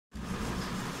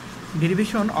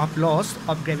Derivation of loss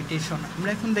of gravitation. আমরা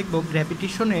এখন দেখব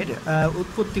গ্র্যাভিটেশনের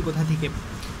উৎপত্তি কোথা থেকে।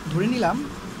 ধরে নিলাম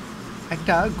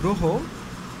একটা গ্রহ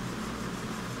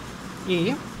এ,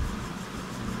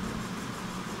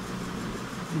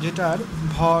 যেটার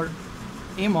ভর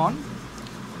m1,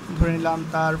 ধরে নিলাম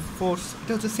তার ফোর্স,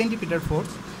 এটা হচ্ছে সেন্টিমিটার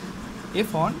ফোর্স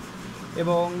F1,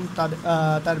 এবং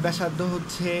তার ব্যাসার্ধ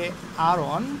হচ্ছে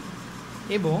R1,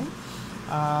 এবং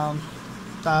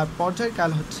তার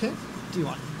পর্যায়কাল হচ্ছে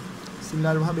T1।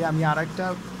 সিমিলারভাবে আমি আর একটা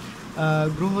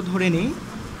গ্রহ ধরে নিই,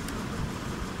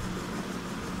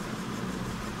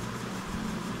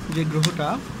 যে গ্রহটা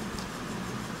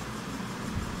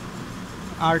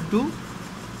R2,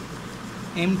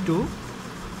 M2,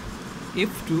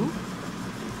 F2,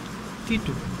 T2।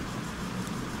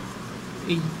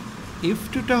 এই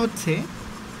F2টা হচ্ছে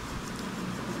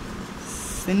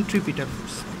সেন্ট্রিপিটাল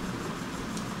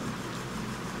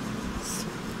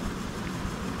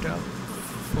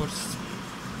ফোর্স।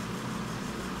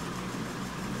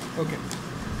 ওকে,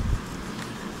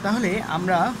 তাহলে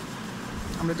আমরা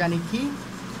জানি কি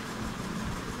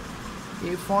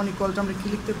F1 ইকুয়াল টু আমরা কি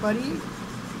লিখতে পারি,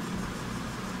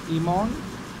 m1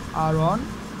 r1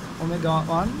 ওমেগা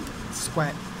 1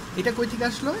 স্কোয়ার। এটা কই থেকে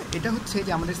আসলো? এটা হচ্ছে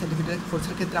যে আমাদের সেন্টিমিটার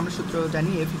ফোর্সের ক্ষেত্রে আমরা সূত্র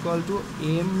জানি F equal to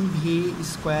mv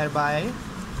square by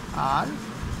r।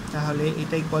 তাহলে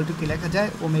এটা ইকুয়াল টু কি লেখা যায়,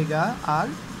 omega R.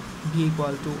 v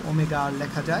equal to omega আর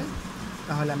লেখা যায়।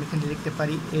 তাহলে আমি এখানে লিখতে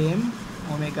পারি m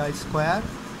omega square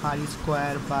R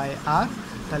square by আর।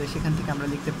 তাহলে সেখান থেকে আমরা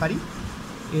লিখতে পারি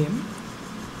m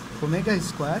ওমেগা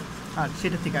স্কোয়ার আর,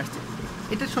 সেটা থেকে আসছে।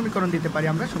 এটার সমীকরণ দিতে পারি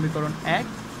আমরা, সমীকরণ 1।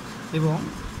 এবং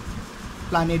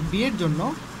প্ল্যানেট বি এর জন্য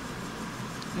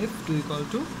F2 equal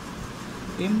to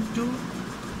m2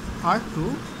 r2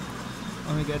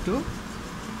 omega 2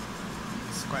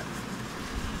 square.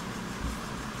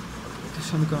 এটা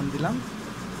সমীকরণ দিলাম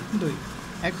 2।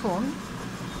 এখন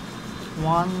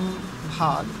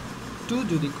 1/2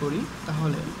 যদি করি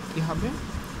তাহলে কি হবে,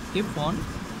 F1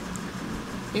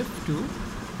 F2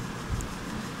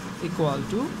 equal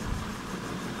to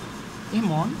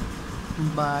m1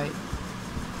 by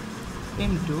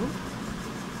m2।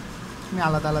 আমি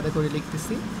আলাদা আলাদা করে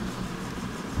লিখতেছি,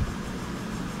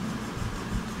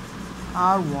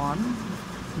 r1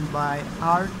 বাই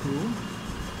r2,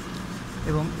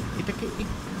 এবং এটাকে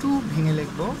একটু ভেঙে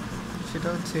লিখব, সেটা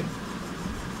হচ্ছে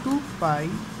 2 pi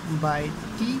by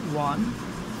t1,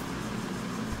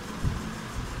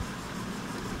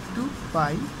 2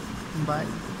 pi by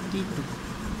t2।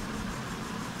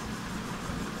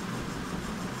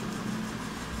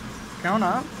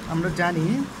 কেননা আমরা জানি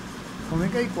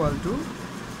omega equal to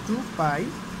 2 pi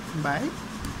by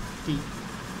T.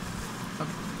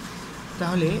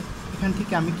 তাহলে এখান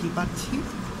থেকে আমি কি পাচ্ছি,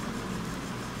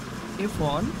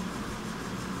 F1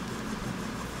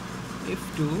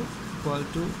 F2 equal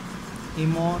to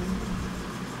m1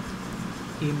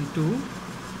 m2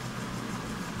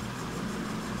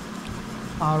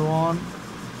 r1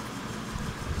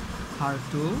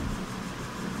 r2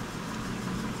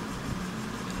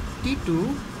 T2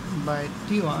 by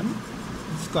T1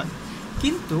 square.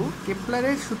 কিন্তু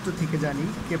কেপলারের সূত্র থেকে জানি,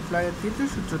 কেপলারের তৃতীয়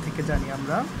সূত্র থেকে জানি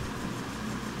আমরা,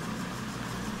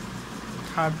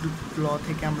 থার্ড ল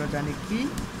থেকে আমরা জানি কি,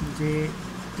 যে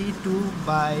T2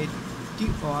 by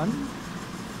T1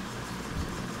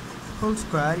 whole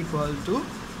square equal to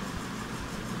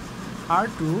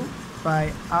R2 by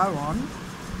R1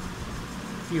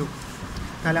 cube.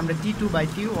 তাহলে আমরা T2 বাই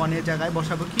T1 এর জায়গায়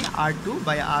বসাবো কি, R2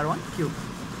 by R1 cube.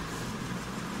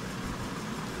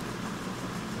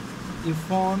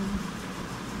 F1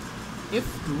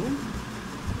 F2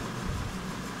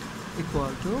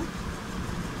 equal to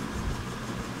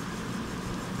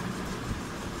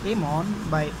m1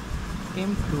 by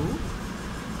m2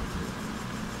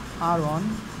 r1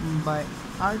 by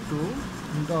r2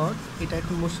 dot, এটা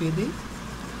এখন বসিয়ে দিই,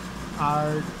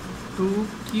 r2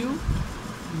 cube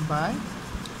by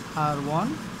r1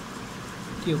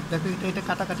 cube. দেখো এটা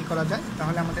কাটাকাটি করা যায়,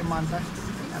 তাহলে আমাদের মানটা আসছে।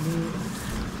 আমি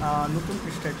নতুন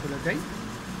পৃষ্ঠায় চলে যাই,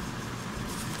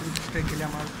 পৃষ্ঠায় গেলে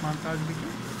আমার মানটা আসবে কি,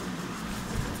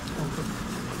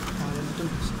 তাহলে নতুন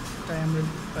পৃষ্ঠায় আমরা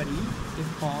লিখতে পারি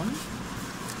F1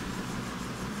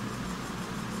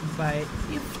 by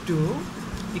F2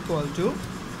 equal to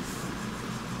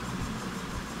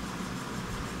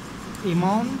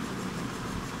m1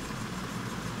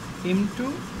 m2,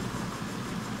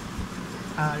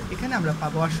 আর এখানে আমরা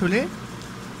পাবো আসলে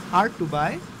R2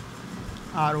 বাই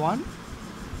R1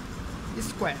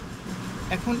 স্কোয়ার।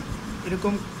 এখন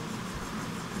এরকম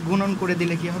গুণন করে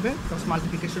দিলে কি হবে, ক্রস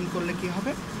মাল্টিপ্লিকেশন করলে কি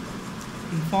হবে,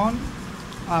 F1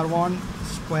 R1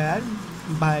 square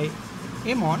by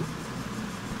m1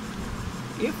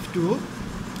 F2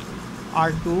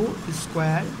 R2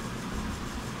 square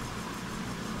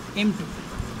M2,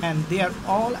 and they are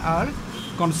all are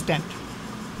constant.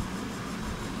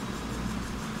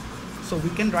 So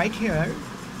we can write here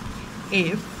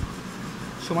F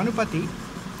সমানুপাতিক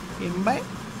M by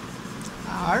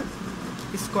R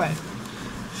square.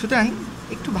 সুতরাং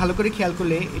একটু ভালো করে খেয়াল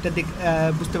করলে এটা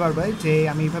বুঝতে পারবে যে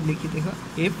আমি এইভাবে লিখি, দেখো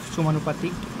F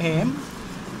সমানুপাতিক M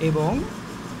এবং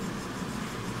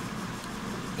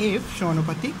F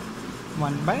সমানুপাতিক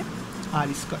 1 by R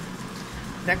স্কয়ার।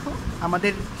 দেখো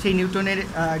আমাদের সেই নিউটনের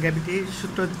গ্র্যাভিটির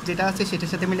সূত্র যেটা আছে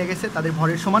সেটার সাথে মিলে গেছে, তাদের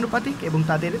ভরের সমানুপাতিক এবং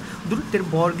তাদের দূরত্বের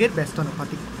বর্গের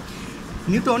ব্যস্তানুপাতিক।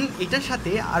 নিউটন এটার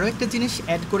সাথে আরও একটা জিনিস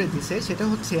অ্যাড করে দিয়েছে, সেটা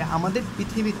হচ্ছে আমাদের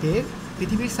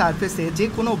পৃথিবীর সারফেসে যে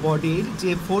কোনো বডির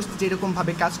যে ফোর্স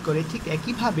যেরকমভাবে কাজ করে, ঠিক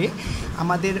একইভাবে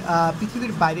আমাদের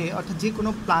পৃথিবীর বাইরে অর্থাৎ যে কোনো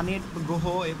প্ল্যানেট, গ্রহ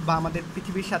বা আমাদের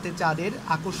পৃথিবীর সাথে চাঁদের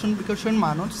আকর্ষণ বিকর্ষণ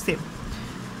মানও সেম।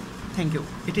 Thank you.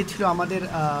 এটি ছিল আমাদের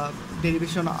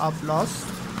derivation of loss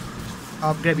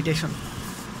of gravitation.